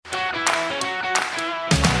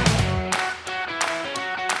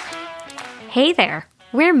Hey there,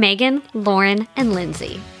 we're Megan, Lauren, and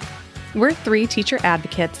Lindsay. We're three teacher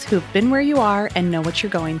advocates who've been where you are and know what you're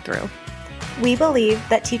going through. We believe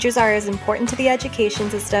that teachers are as important to the education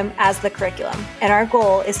system as the curriculum, and our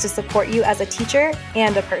goal is to support you as a teacher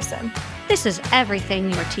and a person. This is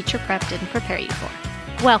everything your teacher prep didn't prepare you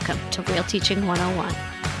for. Welcome to Real Teaching 101.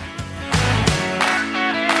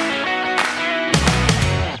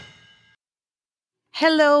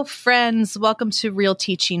 Hello, friends. Welcome to Real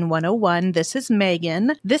Teaching 101. This is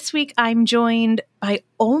Megan. This week, I'm joined by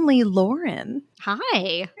only Lauren.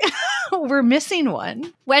 Hi. We're missing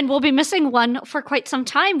one. When we'll be missing one for quite some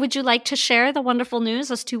time. Would you like to share the wonderful news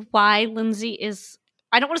as to why Lindsay is,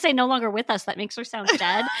 I don't want to say no longer with us. That makes her sound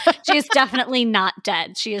dead. She is definitely not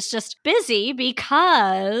dead. She is just busy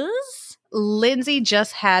because Lindsay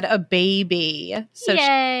just had a baby. So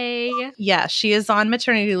yay. She is on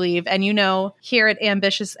maternity leave. And you know, here at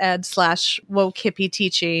Ambitious Ed / Woke Hippie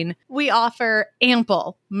Teaching, we offer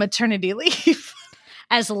ample maternity leave.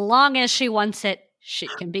 As long as she wants it, she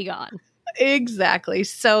can be gone. Exactly.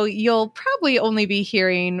 So you'll probably only be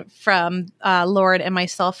hearing from Lauren and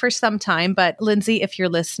myself for some time. But Lindsay, if you're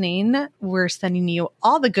listening, we're sending you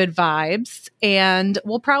all the good vibes and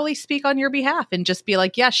we'll probably speak on your behalf and just be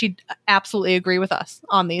like, yeah, she'd absolutely agree with us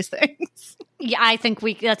on these things. Yeah, I think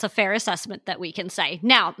that's a fair assessment that we can say.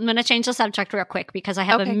 Now, I'm going to change the subject real quick because I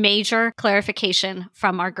have a major clarification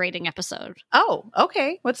from our grading episode. Oh,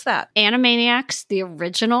 okay. What's that? Animaniacs, the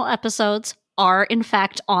original episodes, are in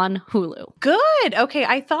fact on Hulu. Good. Okay,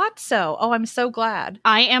 I thought so. Oh, I'm so glad.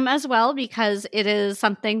 I am as well because it is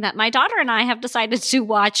something that my daughter and I have decided to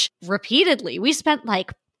watch repeatedly. We spent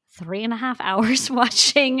like 3.5 hours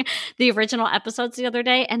watching the original episodes the other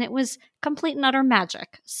day, and it was complete and utter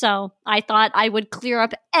magic. So I thought I would clear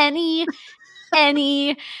up any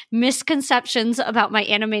misconceptions about my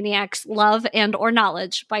Animaniacs love and or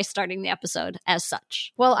knowledge by starting the episode as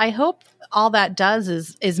such. Well, I hope all that does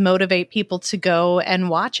is motivate people to go and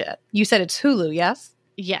watch it. You said it's Hulu, yes?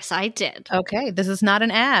 Yes, I did. Okay, this is not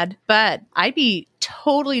an ad, but I'd be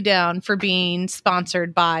totally down for being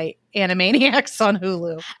sponsored by Animaniacs on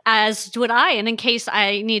Hulu. As would I, and in case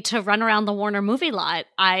I need to run around the Warner movie lot,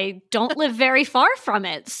 I don't live very far from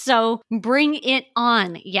it, so bring it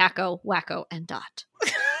on, Yakko, Wacko, and Dot.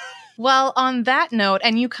 Well, on that note,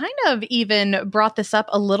 and you kind of even brought this up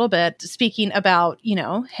a little bit, speaking about, you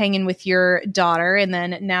know, hanging with your daughter, and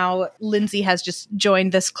then now Lindsay has just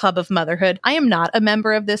joined this club of motherhood. I am not a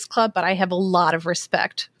member of this club, but I have a lot of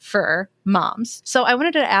respect for moms. So I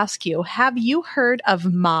wanted to ask you, have you heard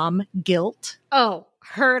of mom guilt? Oh,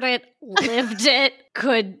 heard it, lived it,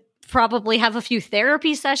 could probably have a few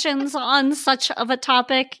therapy sessions on such of a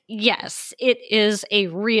topic. Yes, it is a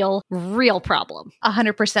real problem.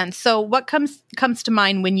 100%. So what comes to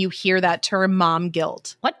mind when you hear that term mom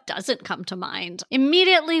guilt? What doesn't come to mind?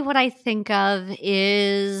 Immediately what I think of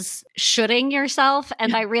is shoulding yourself.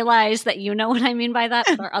 And I realize that you know what I mean by that,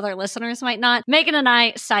 but our other listeners might not. Megan and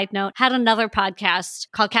I, side note, had another podcast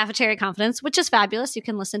called Cafeteria Confidence, which is fabulous. You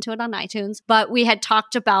can listen to it on iTunes. But we had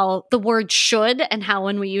talked about the word should and how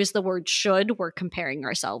when we use the word should, we're comparing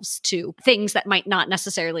ourselves to things that might not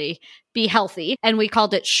necessarily be healthy. And we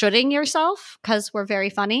called it shoulding yourself because we're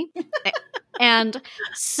very funny. And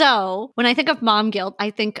so when I think of mom guilt,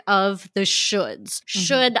 I think of the shoulds. Mm-hmm.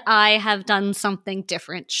 Should I have done something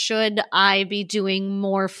different? Should I be doing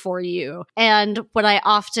more for you? And what I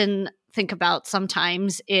often think about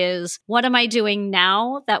sometimes is, what am I doing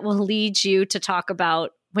now that will lead you to talk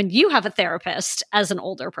about when you have a therapist as an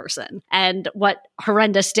older person, and what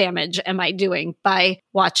horrendous damage am I doing by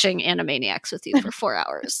watching Animaniacs with you for 4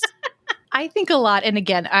 hours? I think a lot, and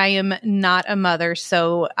again, I am not a mother,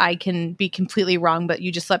 so I can be completely wrong, but you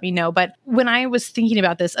just let me know. But when I was thinking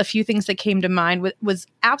about this, a few things that came to mind was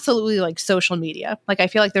absolutely like social media. Like, I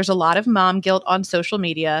feel like there's a lot of mom guilt on social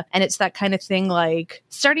media, and it's that kind of thing, like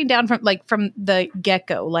starting down from the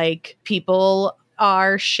get-go, like people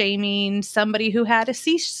are shaming somebody who had a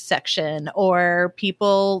C-section, or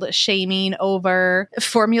people shaming over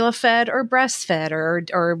formula fed or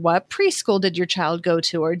breastfed, or what preschool did your child go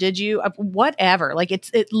to, or did you whatever. Like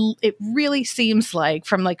it really seems like,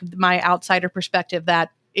 from like my outsider perspective,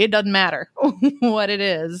 that it doesn't matter what it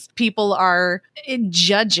is. People are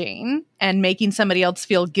judging and making somebody else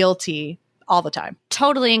feel guilty all the time.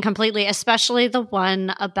 Totally and completely, especially the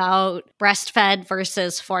one about breastfed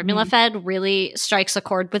versus formula fed really strikes a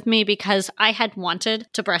chord with me because I had wanted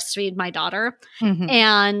to breastfeed my daughter. Mm-hmm.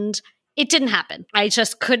 And It didn't happen. I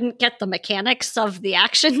just couldn't get the mechanics of the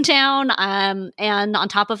action down. And on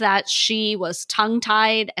top of that, she was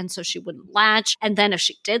tongue-tied, and so she wouldn't latch. And then if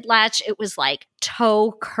she did latch, it was like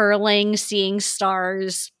toe curling, seeing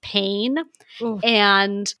stars pain. Ooh.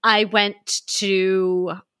 And I went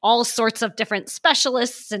to all sorts of different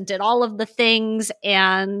specialists and did all of the things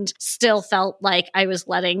and still felt like I was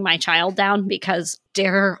letting my child down because,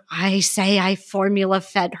 dare I say, I formula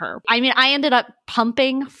fed her. I mean, I ended up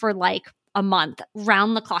pumping for like a month,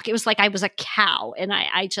 round the clock. It was like I was a cow and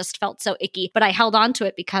I just felt so icky, but I held on to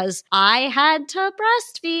it because I had to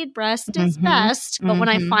breastfeed. Breast is best. But when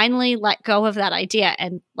I finally let go of that idea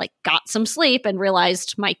and like got some sleep and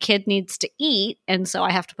realized my kid needs to eat, and so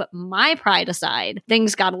I have to put my pride aside,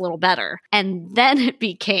 things got a little better. And then it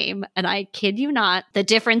became, and I kid you not, the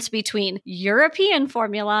difference between European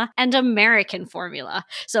formula and American formula.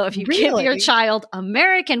 So if you give your child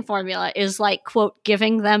American formula is like, quote,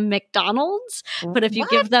 giving them McDonald's. But if you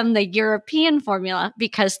give them the European formula,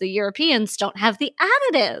 because the Europeans don't have the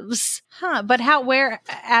additives. But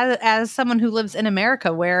as someone who lives in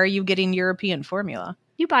America, where are you getting European formula?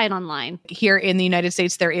 You buy it online. Here in the United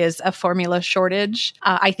States, there is a formula shortage.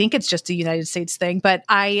 I think it's just a United States thing. But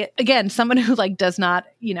someone who like does not,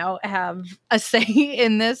 have a say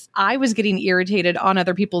in this, I was getting irritated on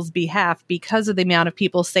other people's behalf because of the amount of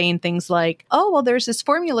people saying things like, oh, well, there's this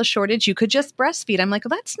formula shortage. You could just breastfeed. I'm like,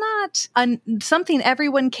 well, that's not something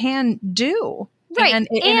everyone can do. Right.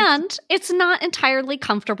 And it's not entirely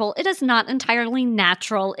comfortable. It is not entirely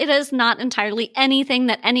natural. It is not entirely anything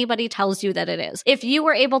that anybody tells you that it is. If you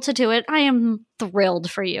were able to do it, I am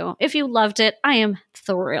thrilled for you. If you loved it, I am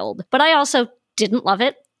thrilled. But I also didn't love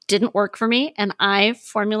it. Didn't work for me, and I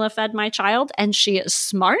formula fed my child, and she is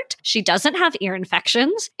smart. She doesn't have ear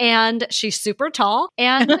infections, and she's super tall,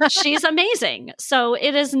 and she's amazing. So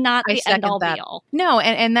it is not the end all be all. No,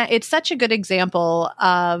 and that it's such a good example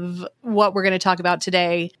of what we're going to talk about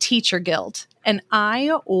today, teacher guilt. And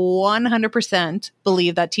I 100%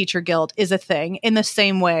 believe that teacher guilt is a thing in the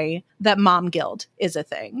same way that mom guilt is a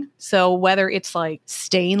thing. So whether it's like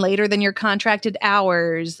staying later than your contracted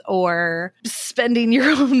hours or spending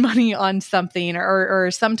your own money on something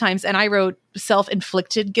or sometimes, and I wrote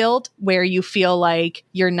self-inflicted guilt, where you feel like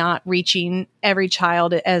you're not reaching every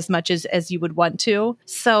child as much as you would want to.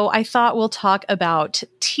 So I thought we'll talk about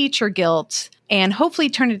teacher guilt and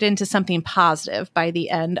hopefully turn it into something positive by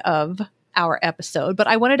the end of our episode. But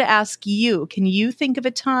I wanted to ask you, can you think of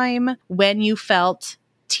a time when you felt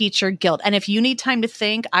teacher guilt? And if you need time to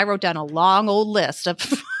think, I wrote down a long old list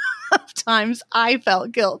of times I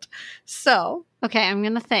felt guilt. So, okay, I'm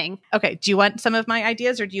going to think. Okay, do you want some of my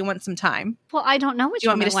ideas or do you want some time? Well, I don't know which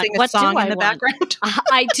one. Do you want me to sing a song in the background?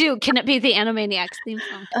 I do. Can it be the Animaniacs theme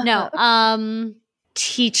song? No.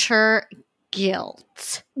 Teacher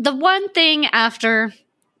guilt. The one thing after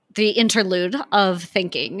the interlude of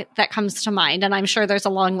thinking that comes to mind, and I'm sure there's a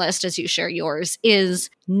long list as you share yours, is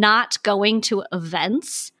not going to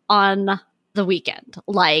events on the weekend,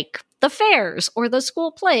 like the fairs or the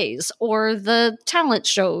school plays or the talent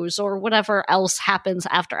shows or whatever else happens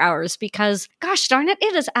after hours, because gosh darn it,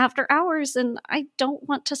 it is after hours and I don't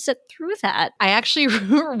want to sit through that. I actually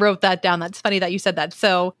wrote that down. That's funny that you said that.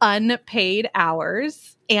 So unpaid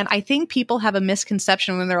hours. And I think people have a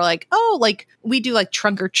misconception when they're like, oh, like we do like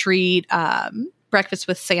trunk or treat, breakfast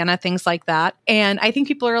with Santa, things like that. And I think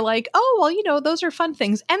people are like, oh, well, those are fun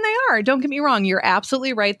things. And they are. Don't get me wrong. You're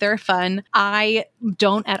absolutely right. They're fun. I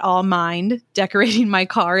don't at all mind decorating my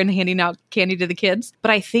car and handing out candy to the kids.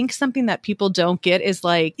 But I think something that people don't get is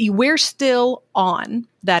like, we're still on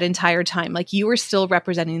that entire time. Like you are still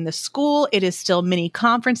representing the school. It is still mini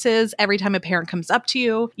conferences. Every time a parent comes up to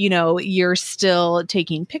you, you're still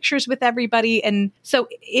taking pictures with everybody. And so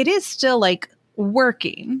it is still like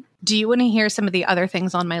working. Do you want to hear some of the other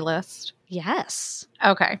things on my list? Yes.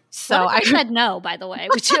 Okay. So I said no, by the way,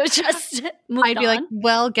 which was just moved I'd be like,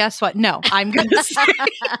 well, guess what? No, I'm going to say,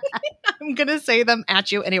 I'm going to say them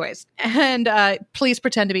at you anyways. And please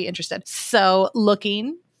pretend to be interested. So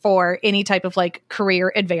looking for any type of like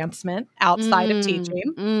career advancement outside of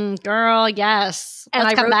teaching. Girl, yes. And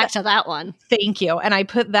Let's come back to that one. Thank you. And I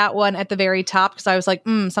put that one at the very top because I was like,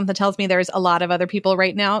 something tells me there's a lot of other people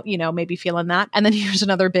right now, maybe feeling that. And then here's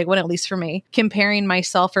another big one, at least for me, comparing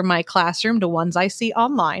myself or my classroom to ones I see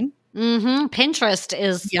online. Pinterest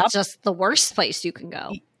is just the worst place you can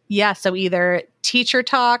go. Yeah. So either teacher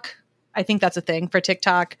talk, I think that's a thing for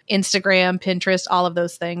TikTok, Instagram, Pinterest, all of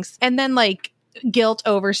those things. And then like guilt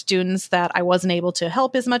over students that I wasn't able to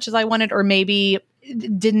help as much as I wanted, or maybe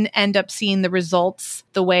didn't end up seeing the results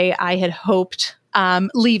the way I had hoped,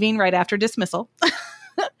 leaving right after dismissal.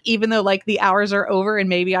 even though like the hours are over and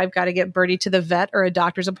maybe I've got to get Birdie to the vet or a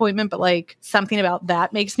doctor's appointment, but like something about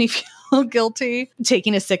that makes me feel guilty.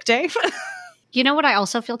 Taking a sick day. You know what I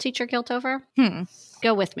also feel teacher guilt over?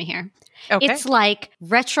 Go with me here. Okay. It's like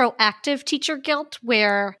retroactive teacher guilt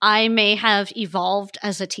where I may have evolved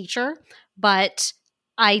as a teacher, but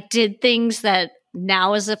I did things that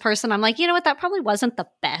now as a person, I'm like, you know what, that probably wasn't the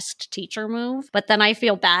best teacher move. But then I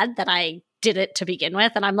feel bad that I did it to begin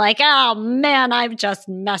with. And I'm like, oh man, I've just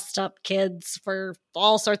messed up kids for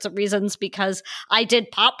all sorts of reasons because I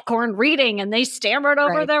did popcorn reading and they stammered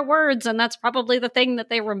over their words. And that's probably the thing that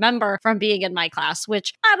they remember from being in my class,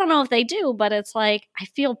 which I don't know if they do, but it's like, I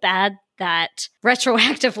feel bad that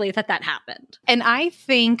retroactively that happened. And I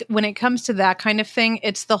think when it comes to that kind of thing,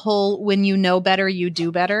 it's the whole when you know better, you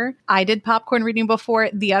do better. I did popcorn reading before.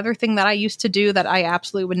 The other thing that I used to do that I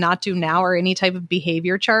absolutely would not do now are any type of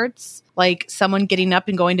behavior charts. Like someone getting up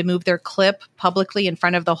and going to move their clip publicly in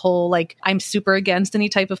front of the whole, like I'm super against any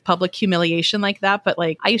type of public humiliation like that. But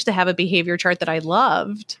like I used to have a behavior chart that I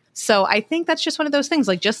loved. So I think that's just one of those things,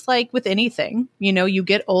 like just like with anything, you know, you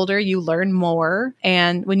get older, you learn more.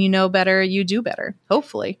 And when you know better, you do better,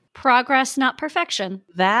 hopefully. Progress, not perfection.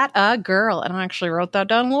 That a girl. And I actually wrote that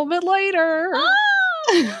down a little bit later.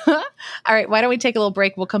 Oh! All right. Why don't we take a little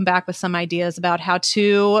break? We'll come back with some ideas about how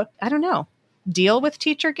to, I don't know, deal with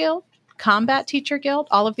teacher guilt, combat teacher guilt,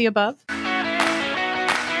 all of the above.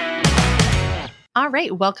 All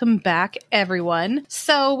right. Welcome back, everyone.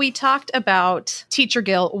 So we talked about teacher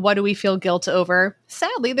guilt. What do we feel guilt over?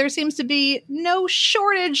 Sadly, there seems to be no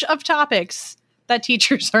shortage of topics that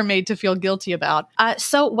teachers are made to feel guilty about.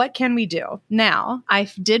 So what can we do? Now,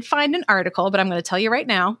 I did find an article, but I'm going to tell you right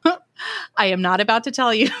now, I am not about to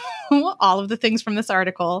tell you all of the things from this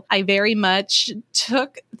article. I very much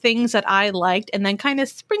took things that I liked and then kind of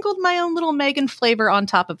sprinkled my own little Megan flavor on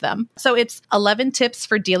top of them. So it's 11 tips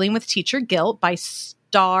for dealing with teacher guilt by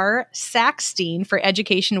Star Sackstein for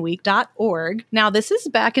educationweek.org. Now, this is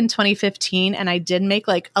back in 2015, and I did make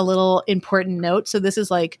like a little important note. So this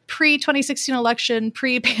is like pre-2016 election,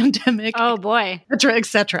 pre-pandemic. Oh boy. Et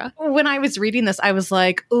cetera. When I was reading this, I was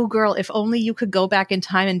like, oh girl, if only you could go back in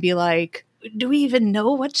time and be like, do we even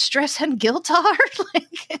know what stress and guilt are?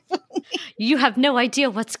 Like, you have no idea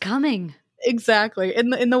what's coming. Exactly.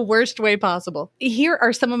 In the worst way possible. Here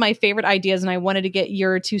are some of my favorite ideas, and I wanted to get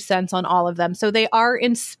your 2 cents on all of them. So they are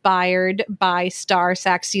inspired by Star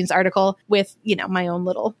Sackstein's article with, you know, my own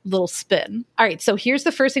little spin. All right. So here's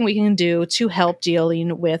the first thing we can do to help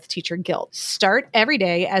dealing with teacher guilt. Start every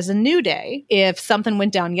day as a new day. If something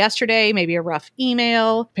went down yesterday, maybe a rough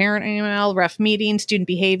email, parent email, rough meeting, student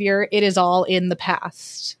behavior, it is all in the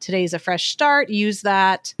past. Today's a fresh start. Use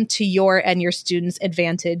that to your and your students'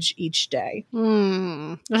 advantage each day.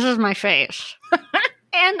 This is my face.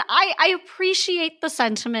 And I appreciate the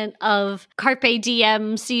sentiment of Carpe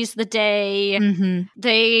Diem, seize the day. Mm-hmm.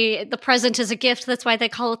 The present is a gift. That's why they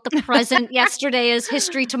call it the present. Yesterday is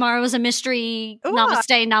history. Tomorrow is a mystery. Ooh,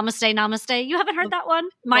 namaste, namaste, namaste. You haven't heard that one?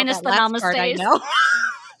 Minus well, the part I namastes. know.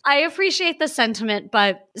 I appreciate the sentiment,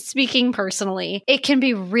 but speaking personally, it can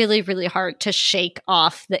be really, really hard to shake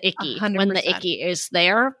off the icky 100%. when the icky is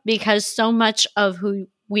there, because so much of who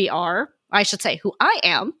we are, I should say who I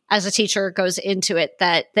am as a teacher, goes into it,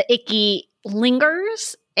 that the icky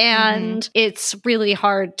lingers, and it's really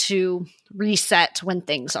hard to reset when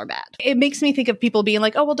things are bad. It makes me think of people being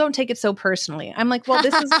like, oh, well, don't take it so personally. I'm like, well,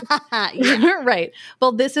 this is right.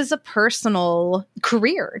 Well, this is a personal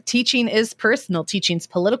career. Teaching is personal. Teaching's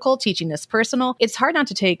political. Teaching is personal. It's hard not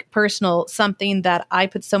to take personal something that I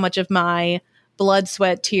put so much of my blood,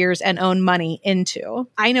 sweat, tears, and own money into.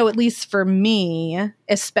 I know, at least for me,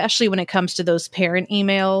 especially when it comes to those parent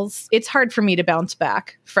emails, it's hard for me to bounce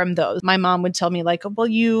back from those. My mom would tell me like, well,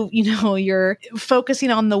 you're focusing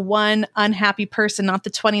on the one unhappy person, not the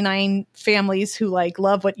 29 families who like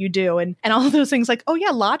love what you do. And all of those things, like, oh yeah,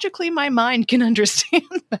 logically my mind can understand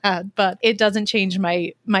that, but it doesn't change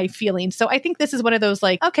my feelings. So I think this is one of those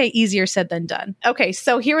like, okay, easier said than done. Okay.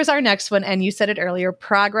 So here is our next one. And you said it earlier,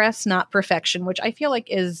 progress, not perfection, which I feel like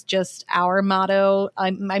is just our motto.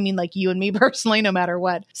 I mean, like you and me personally, no matter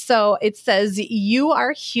what. So it says, you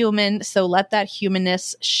are human, so let that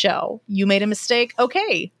humanness show. You made a mistake.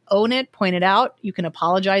 Okay. Own it, point it out. You can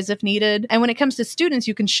apologize if needed. And when it comes to students,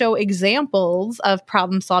 you can show examples of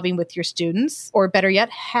problem solving with your students, or better yet,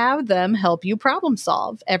 have them help you problem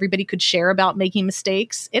solve. Everybody could share about making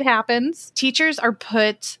mistakes. It happens. Teachers are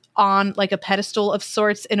put on like a pedestal of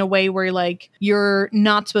sorts in a way where like you're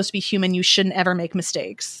not supposed to be human. You shouldn't ever make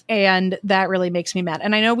mistakes. And that really makes me mad.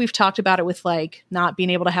 And I know we've talked about it with like not being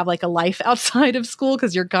able to have like a life outside of school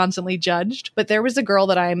because you're constantly judged. But there was a girl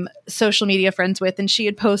that I'm social media friends with, and she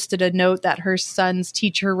had posted a note that her son's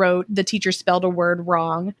teacher wrote, the teacher spelled a word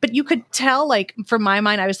wrong. But you could tell, like, from my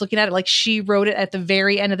mind, I was looking at it like she wrote it at the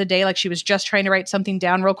very end of the day, like she was just trying to write something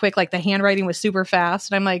down real quick, like the handwriting was super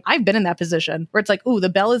fast. And I'm like, I've been in that position where it's like, ooh, the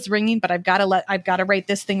bell is ringing, but I've got to write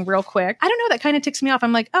this thing real quick. I don't know, that kind of ticks me off.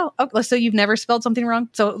 I'm like, oh, okay, so you've never spelled something wrong?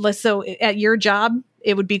 So at your job,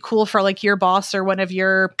 it would be cool for like your boss or one of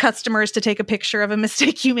your customers to take a picture of a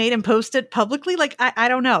mistake you made and post it publicly. Like, I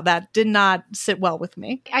don't know. That did not sit well with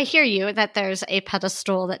me. I hear you that there's a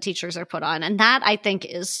pedestal that teachers are put on. And that I think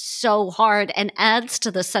is so hard and adds to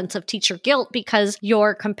the sense of teacher guilt because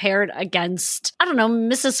you're compared against, I don't know,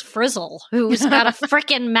 Mrs. Frizzle, who's got a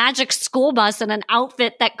freaking magic school bus and an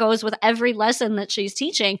outfit that goes with every lesson that she's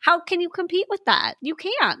teaching. How can you compete with that? You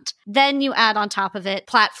can't. Then you add on top of it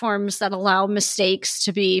platforms that allow mistakes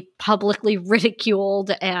to be publicly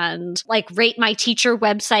ridiculed and like Rate My Teacher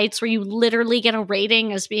websites where you literally get a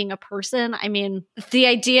rating as being a person. I mean, the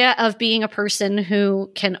idea of being a person who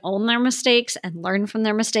can own their mistakes and learn from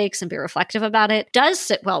their mistakes and be reflective about it does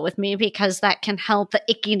sit well with me because that can help the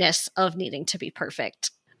ickiness of needing to be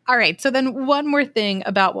perfect. All right. So then one more thing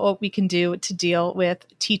about what we can do to deal with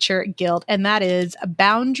teacher guilt, and that is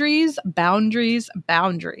boundaries, boundaries,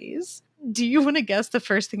 boundaries. Do you want to guess the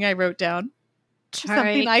first thing I wrote down?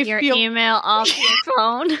 Turn your email off your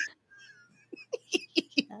phone.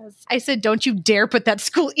 Yes. I said, don't you dare put that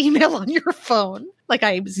school email on your phone. Like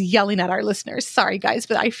I was yelling at our listeners. Sorry, guys,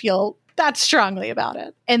 but I feel that strongly about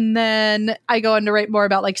it. And then I go on to write more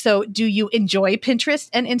about like, so do you enjoy Pinterest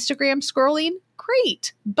and Instagram scrolling?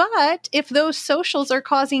 Great. But if those socials are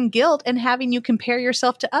causing guilt and having you compare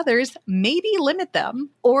yourself to others, maybe limit them.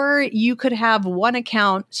 Or you could have one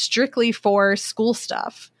account strictly for school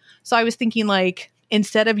stuff. So I was thinking like,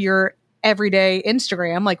 instead of your everyday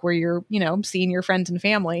Instagram, like where you're, seeing your friends and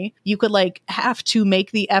family, you could like have to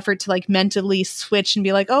make the effort to like mentally switch and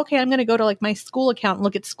be like, okay, I'm going to go to like my school account and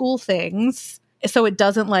look at school things. So it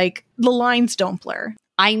doesn't like, the lines don't blur.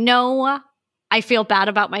 I know I feel bad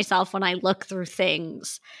about myself when I look through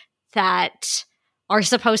things that are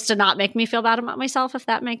supposed to not make me feel bad about myself, if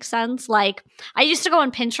that makes sense. Like, I used to go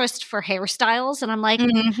on Pinterest for hairstyles, and I'm like,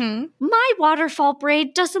 my waterfall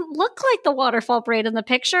braid doesn't look like the waterfall braid in the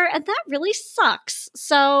picture, and that really sucks.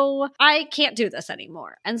 So I can't do this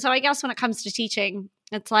anymore. And so I guess when it comes to teaching,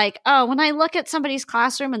 it's like, oh, when I look at somebody's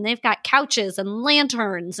classroom and they've got couches and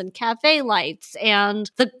lanterns and cafe lights and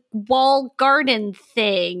the wall garden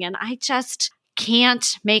thing, and I just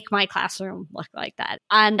can't make my classroom look like that.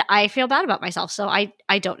 And I feel bad about myself, so I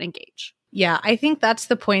don't engage. Yeah, I think that's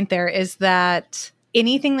the point there, is that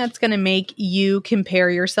anything that's going to make you compare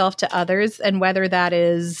yourself to others, and whether that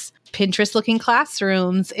is Pinterest looking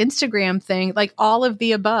classrooms, Instagram thing, like all of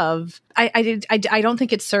the above, I don't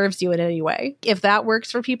think it serves you in any way. If that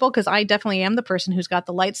works for people, because I definitely am the person who's got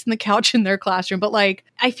the lights and the couch in their classroom. But like,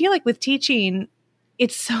 I feel like with teaching,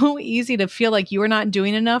 it's so easy to feel like you are not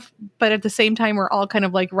doing enough, but at the same time, we're all kind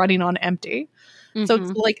of like running on empty. Mm-hmm. So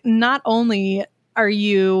it's like, not only are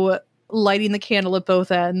you lighting the candle at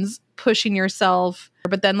both ends, pushing yourself,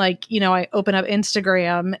 but then like, I open up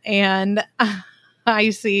Instagram and I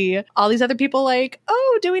see all these other people like,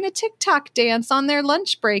 oh, doing a TikTok dance on their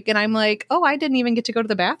lunch break. And I'm like, oh, I didn't even get to go to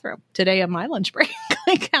the bathroom today on my lunch break.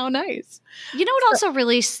 Like, how nice. You know what also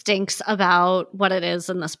really stinks about what it is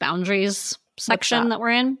in this boundaries section that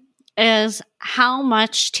we're in is how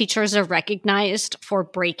much teachers are recognized for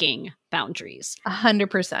breaking boundaries.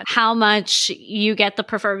 100%. How much you get the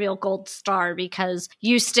proverbial gold star because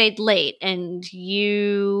you stayed late and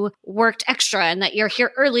you worked extra, and that you're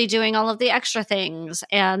here early doing all of the extra things,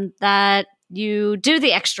 and that you do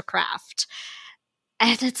the extra craft.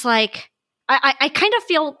 And it's like, I kind of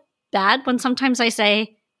feel bad when sometimes I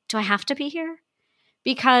say, do I have to be here?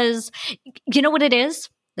 Because you know what it is?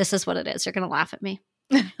 This is what it is. You're going to laugh at me.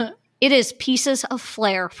 It is pieces of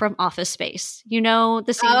flair from Office Space. You know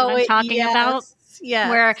the scene that I'm talking about? Yes.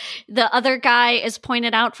 Where the other guy is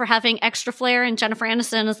pointed out for having extra flair, and Jennifer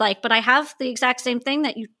Aniston is like, but I have the exact same thing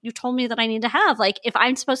that you told me that I need to have. Like, if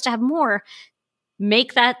I'm supposed to have more,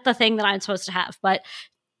 make that the thing that I'm supposed to have. But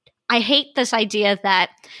I hate this idea that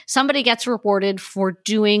somebody gets rewarded for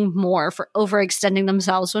doing more, for overextending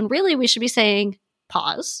themselves, when really we should be saying,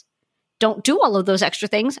 pause. Don't do all of those extra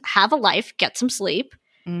things. Have a life, get some sleep,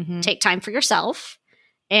 take time for yourself,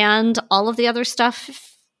 and all of the other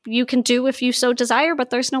stuff you can do if you so desire,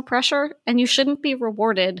 but there's no pressure, and you shouldn't be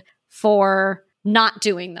rewarded for not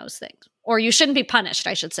doing those things. Or you shouldn't be punished,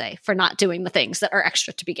 I should say, for not doing the things that are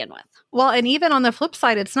extra to begin with. Well, and even on the flip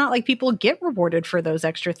side, it's not like people get rewarded for those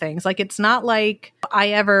extra things. Like, it's not like I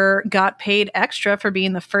ever got paid extra for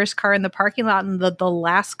being the first car in the parking lot and the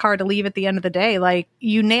last car to leave at the end of the day. Like,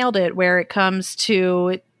 you nailed it where it comes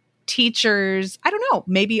to teachers, I don't know,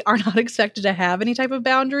 maybe are not expected to have any type of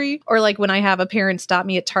boundary. Or like when I have a parent stop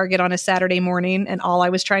me at Target on a Saturday morning and all I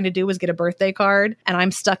was trying to do was get a birthday card and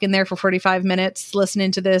I'm stuck in there for 45 minutes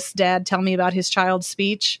listening to this dad tell me about his child's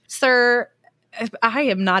speech. Sir, I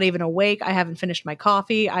am not even awake. I haven't finished my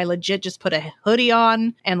coffee. I legit just put a hoodie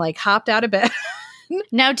on and like hopped out of bed.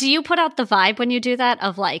 Now, do you put out the vibe when you do that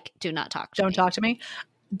of like, do not talk to me? Don't talk to me.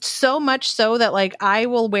 So much so that like I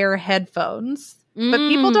will wear headphones. But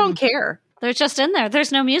people don't care. They're just in there.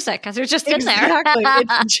 There's no music. They're just in there.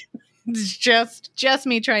 Exactly. It's just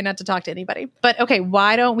me trying not to talk to anybody. But okay,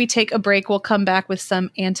 why don't we take a break? We'll come back with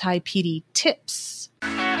some anti-PD tips.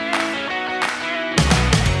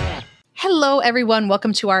 Hello, everyone.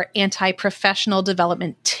 Welcome to our anti-professional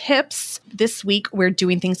development tips. This week, we're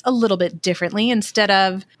doing things a little bit differently. Instead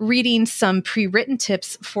of reading some pre-written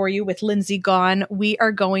tips for you with Lindsay gone, we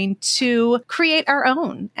are going to create our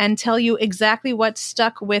own and tell you exactly what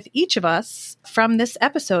stuck with each of us from this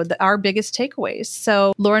episode, our biggest takeaways.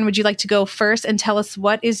 So, Lauren, would you like to go first and tell us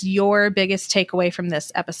what is your biggest takeaway from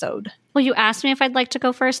this episode? Well, you asked me if I'd like to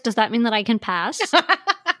go first. Does that mean that I can pass?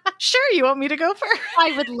 Sure, you want me to go first?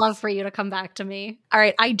 I would love for you to come back to me. All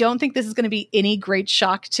right. I don't think this is going to be any great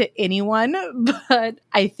shock to anyone, but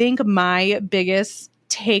I think my biggest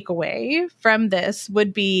takeaway from this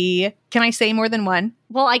would be, can I say more than one?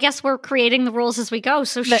 Well, I guess we're creating the rules as we go,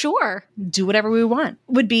 so sure. Do whatever we want.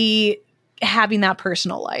 Would be having that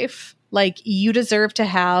personal life. Like, you deserve to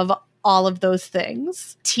have all of those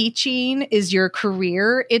things. Teaching is your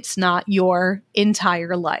career. It's not your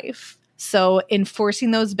entire life. So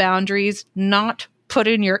enforcing those boundaries, not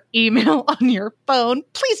putting your email on your phone.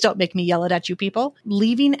 Please don't make me yell it at you people.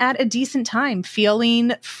 Leaving at a decent time,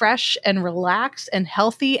 feeling fresh and relaxed and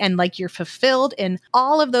healthy and like you're fulfilled in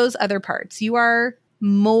all of those other parts. You are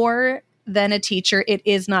more than a teacher. It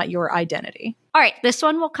is not your identity. All right. This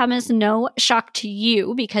one will come as no shock to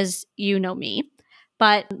you because you know me.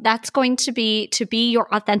 But that's going to be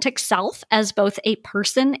your authentic self as both a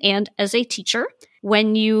person and as a teacher.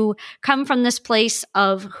 When you come from this place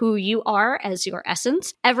of who you are as your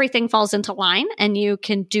essence, everything falls into line and you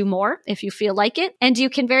can do more if you feel like it. And you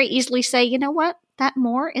can very easily say, you know what? That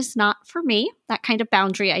more is not for me, that kind of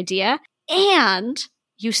boundary idea. And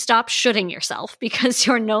you stop shoulding yourself because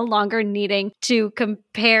you're no longer needing to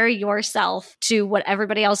compare yourself to what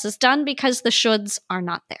everybody else has done because the shoulds are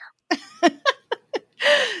not there.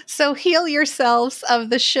 So heal yourselves of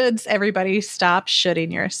the shoulds, everybody. Stop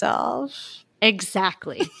shoulding yourself.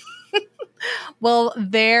 Exactly. Well,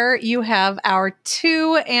 there you have our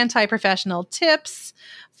 2 anti-professional tips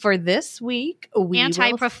for this week.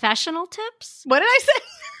 Anti-professional tips? What did I say?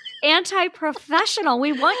 Anti-professional.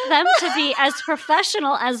 We want them to be as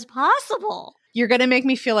professional as possible. You're going to make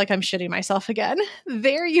me feel like I'm shitting myself again.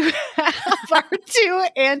 There you have our 2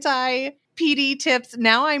 anti-PD tips.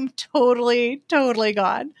 Now I'm totally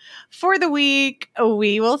gone. For the week,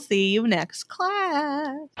 we will see you next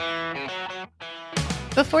class.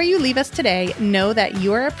 Before you leave us today, know that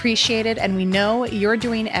you're appreciated and we know you're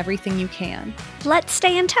doing everything you can. Let's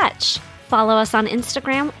stay in touch. Follow us on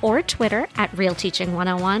Instagram or Twitter at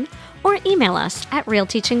RealTeaching101 or email us at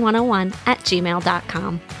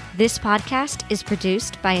realteaching101@gmail.com. This podcast is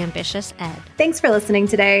produced by Ambitious Ed. Thanks for listening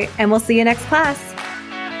today, and we'll see you next class.